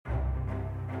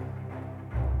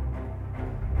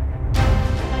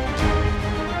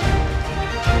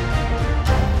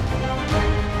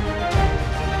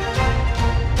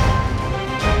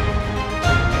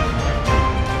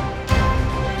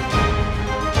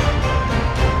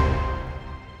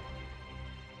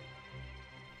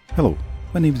Hello,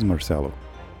 my name is Marcelo,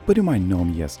 but you might know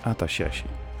me as Atasheshi.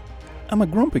 I'm a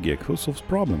grumpy geek who solves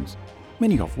problems,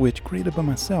 many of which created by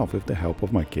myself with the help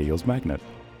of my Chaos Magnet.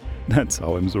 That's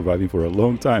how I'm surviving for a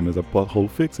long time as a pothole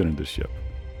fixer in the ship.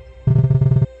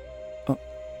 Oh,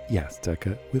 yes,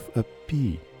 Taka, with a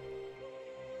P.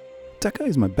 Taka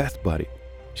is my best buddy.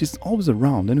 She's always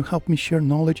around and will help me share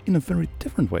knowledge in a very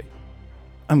different way.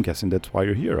 I'm guessing that's why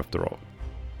you're here after all.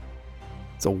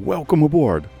 So welcome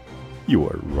aboard! You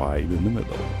are right in the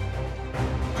middle.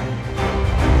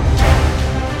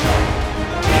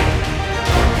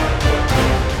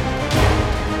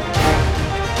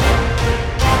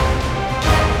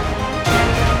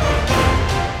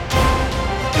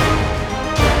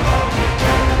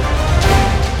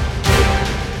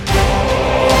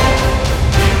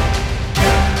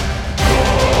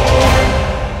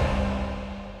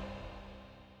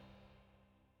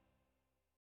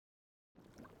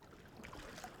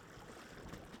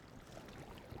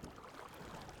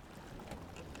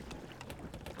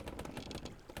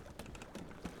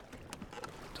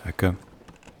 Taka,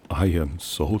 I am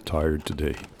so tired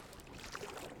today.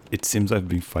 It seems I've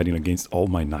been fighting against all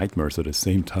my nightmares at the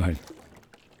same time.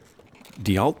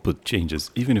 The output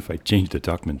changes even if I change the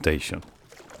documentation.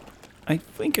 I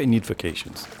think I need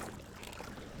vacations.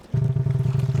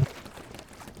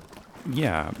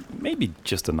 Yeah, maybe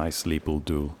just a nice sleep will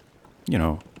do. You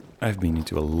know, I've been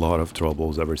into a lot of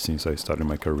troubles ever since I started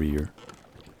my career.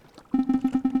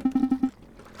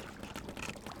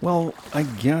 Well, I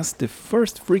guess the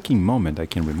first freaking moment I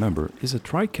can remember is a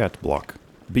try-cat block,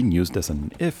 being used as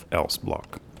an if-else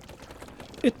block.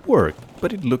 It worked,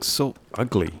 but it looked so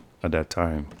ugly at that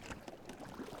time.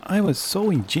 I was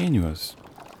so ingenuous.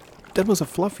 That was a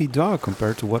fluffy dog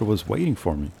compared to what was waiting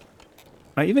for me.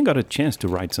 I even got a chance to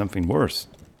write something worse.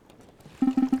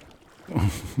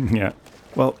 Yeah,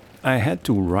 well, I had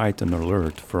to write an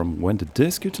alert from when the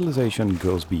disk utilization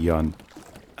goes beyond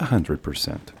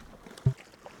 100%.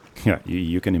 Yeah,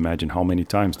 you can imagine how many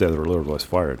times that alert was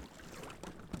fired.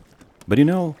 But you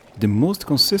know, the most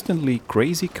consistently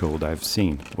crazy code I've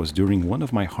seen was during one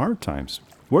of my hard times,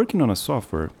 working on a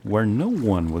software where no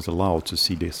one was allowed to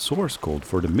see the source code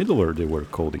for the middleware they were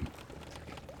coding.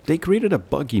 They created a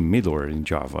buggy middleware in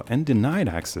Java and denied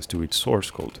access to its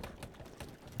source code.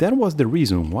 That was the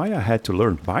reason why I had to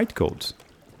learn bytecodes.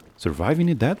 Surviving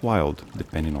it that wild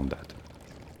depending on that.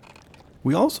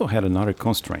 We also had another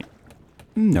constraint.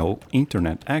 No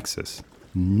internet access.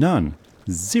 None.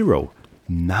 Zero.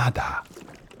 Nada.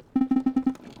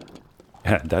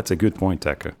 That's a good point,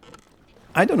 Taka.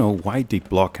 I don't know why they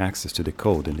block access to the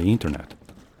code and the internet.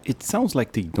 It sounds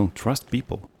like they don't trust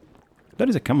people. That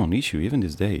is a common issue even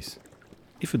these days.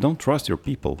 If you don't trust your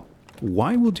people,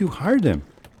 why would you hire them?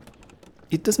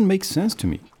 It doesn't make sense to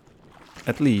me.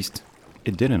 At least,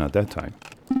 it didn't at that time.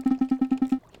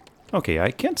 Okay,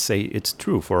 I can't say it's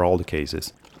true for all the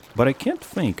cases. But I can't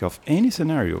think of any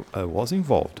scenario I was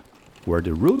involved where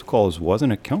the root cause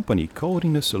wasn't a company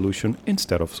coding a solution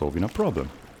instead of solving a problem.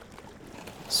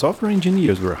 Software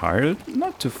engineers were hired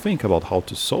not to think about how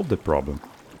to solve the problem,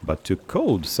 but to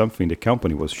code something the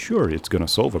company was sure it's gonna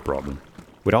solve a problem,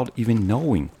 without even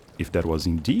knowing if that was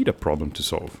indeed a problem to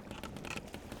solve.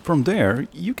 From there,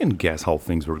 you can guess how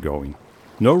things were going.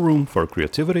 No room for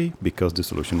creativity because the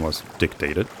solution was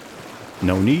dictated.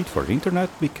 No need for internet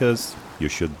because you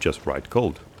should just write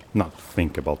code, not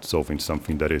think about solving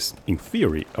something that is, in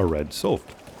theory, already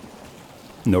solved.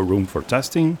 No room for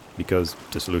testing, because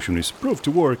the solution is proved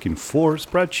to work in 4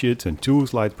 spreadsheets and 2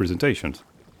 slide presentations.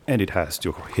 And it has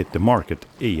to hit the market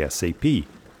ASAP,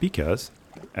 because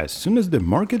as soon as the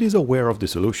market is aware of the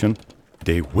solution,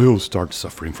 they will start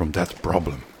suffering from that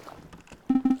problem.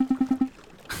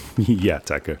 Yeah,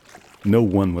 Taka, no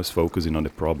one was focusing on the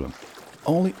problem,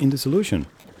 only in the solution.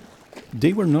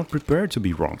 They were not prepared to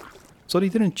be wrong, so they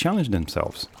didn't challenge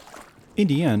themselves. In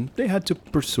the end, they had to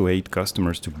persuade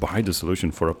customers to buy the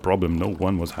solution for a problem no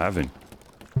one was having.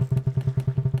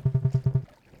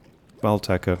 Well,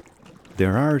 Taka,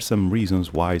 there are some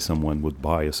reasons why someone would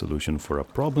buy a solution for a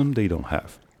problem they don't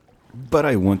have. But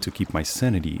I want to keep my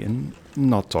sanity and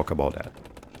not talk about that.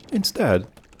 Instead,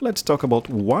 let's talk about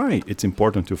why it's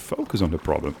important to focus on the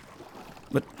problem.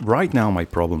 But right now my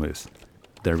problem is,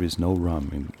 there is no rum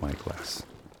in my glass.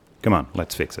 Come on,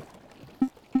 let's fix it.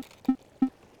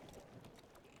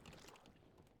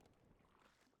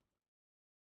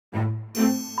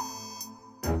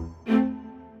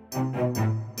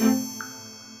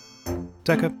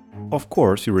 Taka, of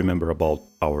course you remember about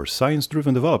our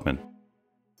science-driven development.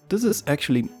 This is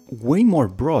actually way more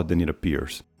broad than it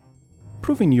appears.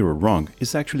 Proving you are wrong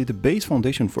is actually the base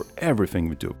foundation for everything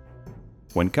we do.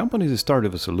 When companies start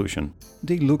with a solution,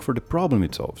 they look for the problem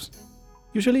it solves,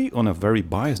 usually on a very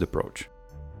biased approach,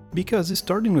 because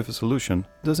starting with a solution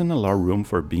doesn't allow room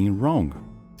for being wrong.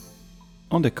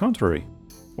 On the contrary,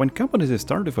 when companies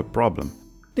start with a problem,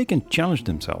 they can challenge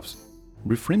themselves,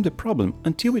 reframe the problem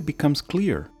until it becomes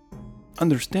clear,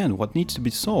 understand what needs to be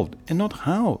solved and not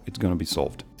how it's going to be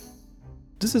solved.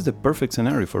 This is the perfect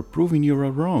scenario for proving you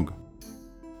are wrong.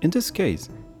 In this case,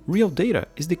 real data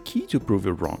is the key to prove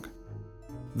you're wrong.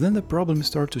 Then the problems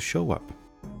start to show up.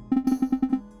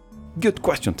 Good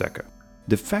question, Tekka.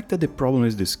 The fact that the problem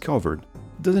is discovered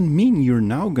doesn't mean you're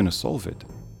now gonna solve it.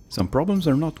 Some problems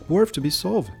are not worth to be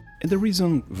solved, and the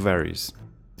reason varies.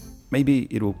 Maybe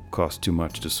it will cost too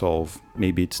much to solve,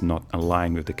 maybe it's not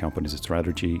aligned with the company's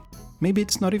strategy, maybe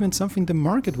it's not even something the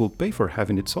market will pay for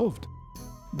having it solved.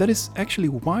 That is actually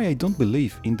why I don't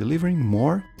believe in delivering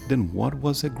more than what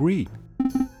was agreed.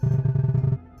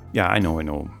 Yeah, I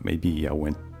know, maybe I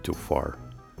went too far.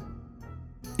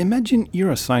 Imagine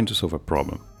you're assigned to solve a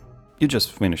problem. You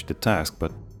just finished the task,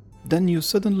 but then you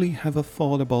suddenly have a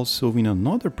thought about solving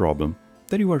another problem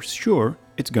that you are sure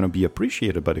it's gonna be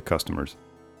appreciated by the customers.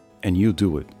 And you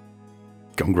do it.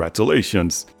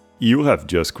 Congratulations! You have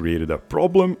just created a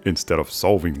problem instead of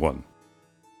solving one.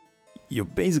 You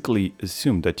basically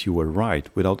assume that you were right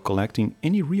without collecting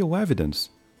any real evidence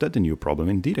that the new problem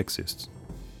indeed exists.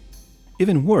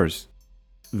 Even worse,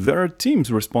 there are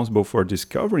teams responsible for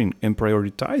discovering and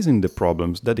prioritizing the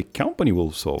problems that the company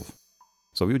will solve.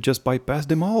 So you just bypass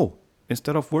them all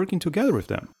instead of working together with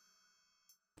them.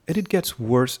 And it gets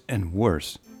worse and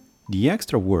worse. The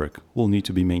extra work will need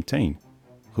to be maintained.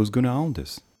 Who's gonna own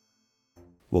this?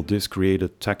 Will this create a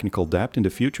technical debt in the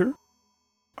future?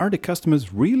 Are the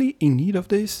customers really in need of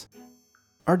this?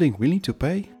 Are they willing to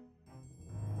pay?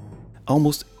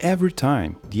 Almost every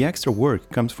time, the extra work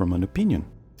comes from an opinion.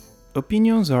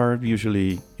 Opinions are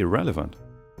usually irrelevant,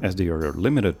 as they are a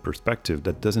limited perspective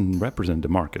that doesn't represent the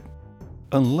market,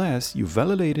 unless you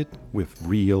validate it with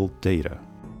real data.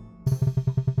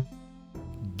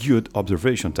 Good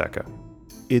observation, Tekka.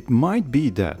 It might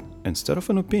be that, instead of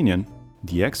an opinion,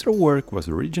 the extra work was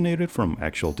originated from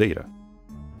actual data.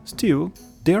 Still,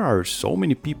 there are so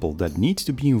many people that need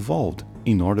to be involved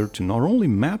in order to not only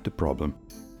map the problem,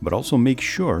 but also make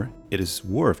sure it is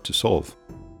worth to solve.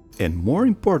 And more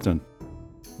important,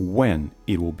 when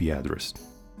it will be addressed.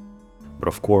 But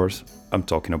of course, I'm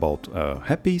talking about a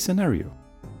happy scenario,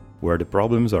 where the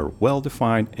problems are well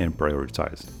defined and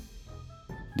prioritized.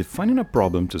 Defining a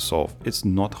problem to solve is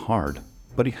not hard,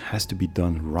 but it has to be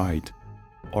done right,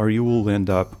 or you will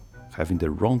end up having the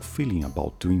wrong feeling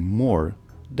about doing more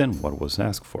than what was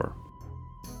asked for.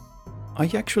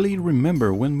 I actually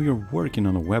remember when we were working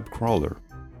on a web crawler.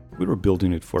 We were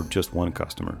building it for just one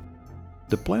customer.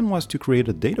 The plan was to create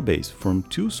a database from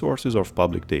two sources of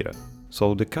public data,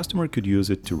 so the customer could use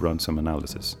it to run some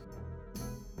analysis.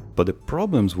 But the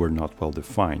problems were not well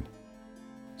defined.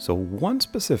 So one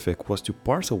specific was to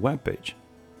parse a web page.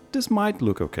 This might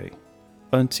look okay,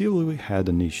 until we had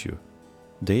an issue: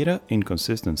 data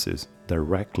inconsistencies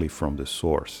directly from the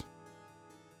source.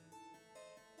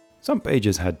 Some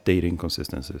pages had data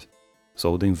inconsistencies,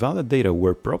 so the invalid data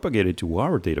were propagated to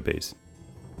our database.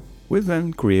 We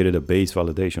then created a base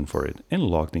validation for it and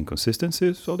logged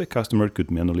inconsistencies so the customer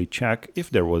could manually check if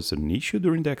there was an issue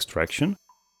during the extraction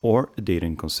or a data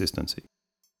inconsistency.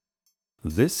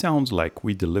 This sounds like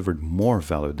we delivered more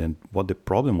value than what the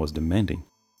problem was demanding,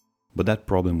 but that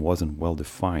problem wasn't well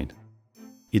defined.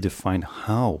 It defined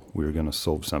how we were going to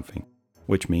solve something,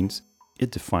 which means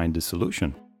it defined the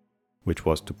solution, which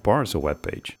was to parse a web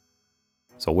page.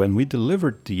 So when we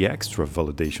delivered the extra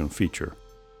validation feature,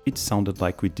 it sounded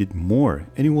like we did more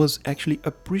and it was actually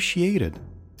appreciated.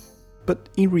 But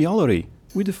in reality,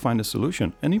 we defined a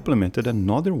solution and implemented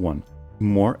another one,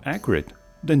 more accurate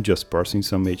than just parsing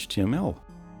some HTML.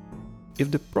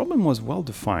 If the problem was well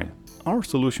defined, our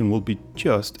solution will be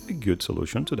just a good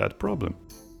solution to that problem.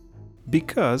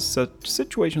 Because such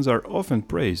situations are often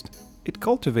praised, it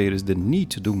cultivates the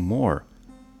need to do more,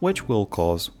 which will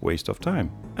cause waste of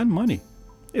time and money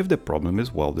if the problem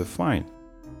is well defined.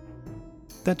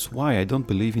 That's why I don't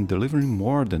believe in delivering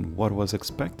more than what was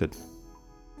expected.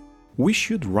 We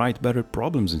should write better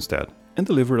problems instead and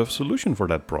deliver a solution for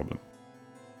that problem.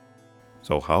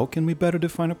 So how can we better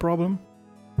define a problem?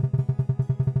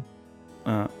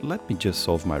 Let me just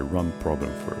solve my run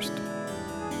problem first.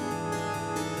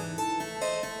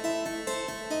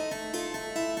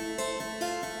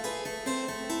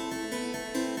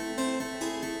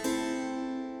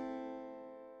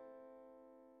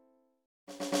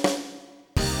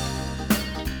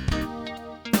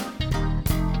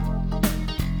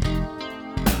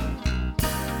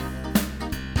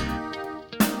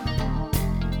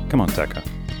 Come on, Taka.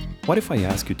 What if I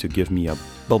ask you to give me a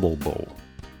bubble bowl?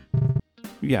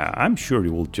 Yeah, I'm sure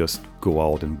you will just go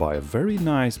out and buy a very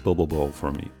nice bubble bowl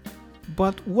for me.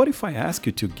 But what if I ask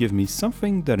you to give me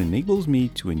something that enables me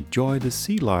to enjoy the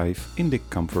sea life in the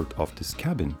comfort of this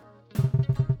cabin?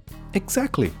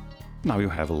 Exactly! Now you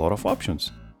have a lot of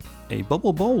options. A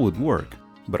bubble bowl would work,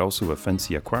 but also a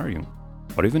fancy aquarium,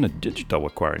 or even a digital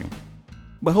aquarium.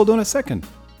 But hold on a second,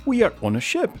 we are on a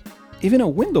ship! Even a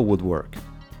window would work.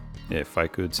 If I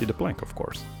could see the plank, of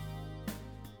course.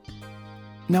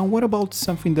 Now what about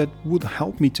something that would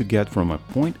help me to get from a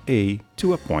point A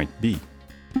to a point B?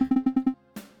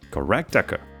 Correct,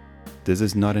 Taka. This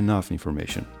is not enough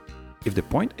information. If the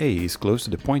point A is close to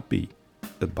the point B,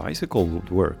 a bicycle would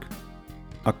work.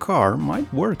 A car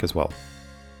might work as well.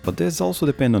 But this also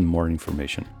depends on more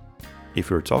information. If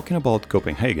you're talking about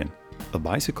Copenhagen, a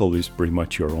bicycle is pretty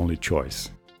much your only choice.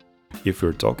 If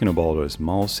you're talking about a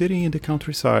small city in the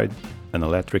countryside, an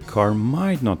electric car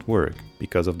might not work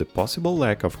because of the possible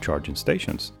lack of charging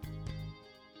stations.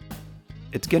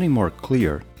 It's getting more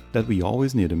clear that we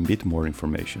always need a bit more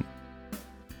information.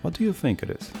 What do you think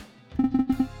it is?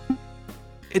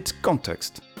 It's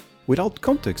context. Without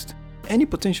context, any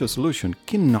potential solution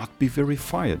cannot be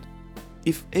verified.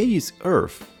 If A is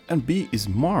Earth and B is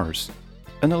Mars,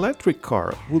 an electric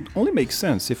car would only make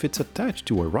sense if it's attached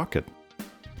to a rocket.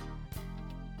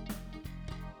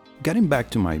 Getting back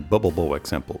to my bubble bowl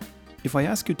example, if I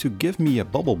ask you to give me a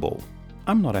bubble bowl,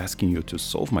 I'm not asking you to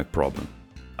solve my problem.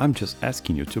 I'm just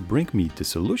asking you to bring me the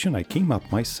solution I came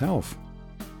up myself.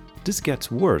 This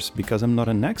gets worse because I'm not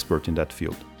an expert in that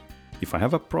field. If I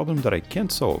have a problem that I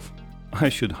can't solve, I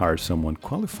should hire someone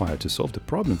qualified to solve the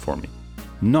problem for me,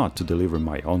 not to deliver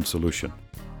my own solution.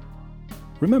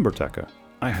 Remember, Taka,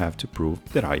 I have to prove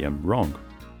that I am wrong.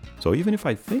 So even if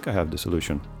I think I have the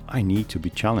solution, I need to be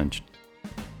challenged.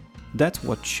 That's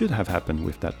what should have happened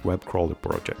with that web crawler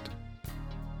project.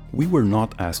 We were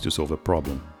not asked to solve a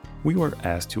problem. We were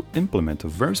asked to implement a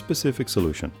very specific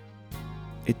solution.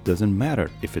 It doesn't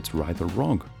matter if it's right or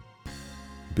wrong.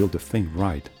 Build the thing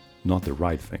right, not the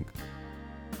right thing.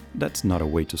 That's not a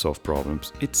way to solve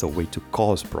problems, it's a way to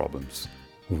cause problems.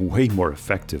 Way more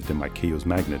effective than my chaos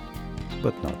magnet,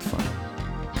 but not fun.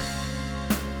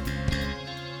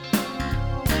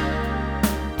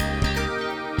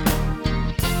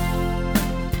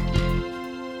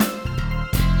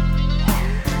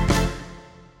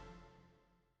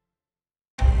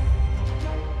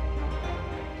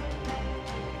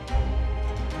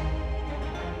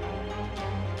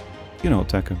 You know,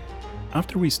 Taka,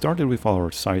 after we started with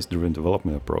our size-driven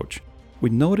development approach,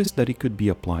 we noticed that it could be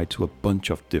applied to a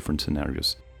bunch of different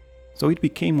scenarios. So it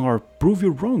became our prove you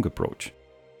wrong approach.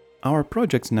 Our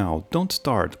projects now don't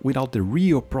start without the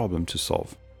real problem to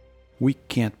solve. We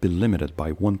can't be limited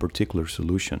by one particular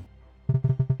solution.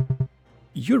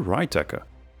 You're right, Taka.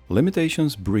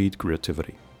 Limitations breed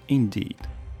creativity, indeed.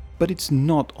 But it's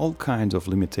not all kinds of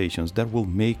limitations that will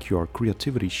make your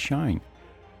creativity shine.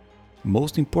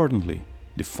 Most importantly,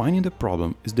 defining the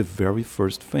problem is the very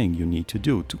first thing you need to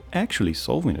do to actually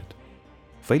solving it.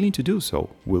 Failing to do so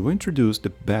will introduce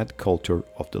the bad culture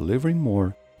of delivering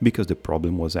more because the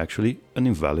problem was actually an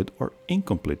invalid or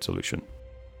incomplete solution.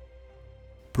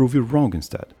 Prove you wrong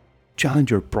instead. Challenge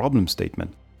your problem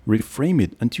statement. Reframe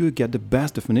it until you get the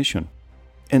best definition.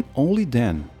 And only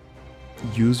then,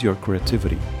 use your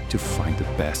creativity to find the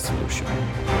best solution.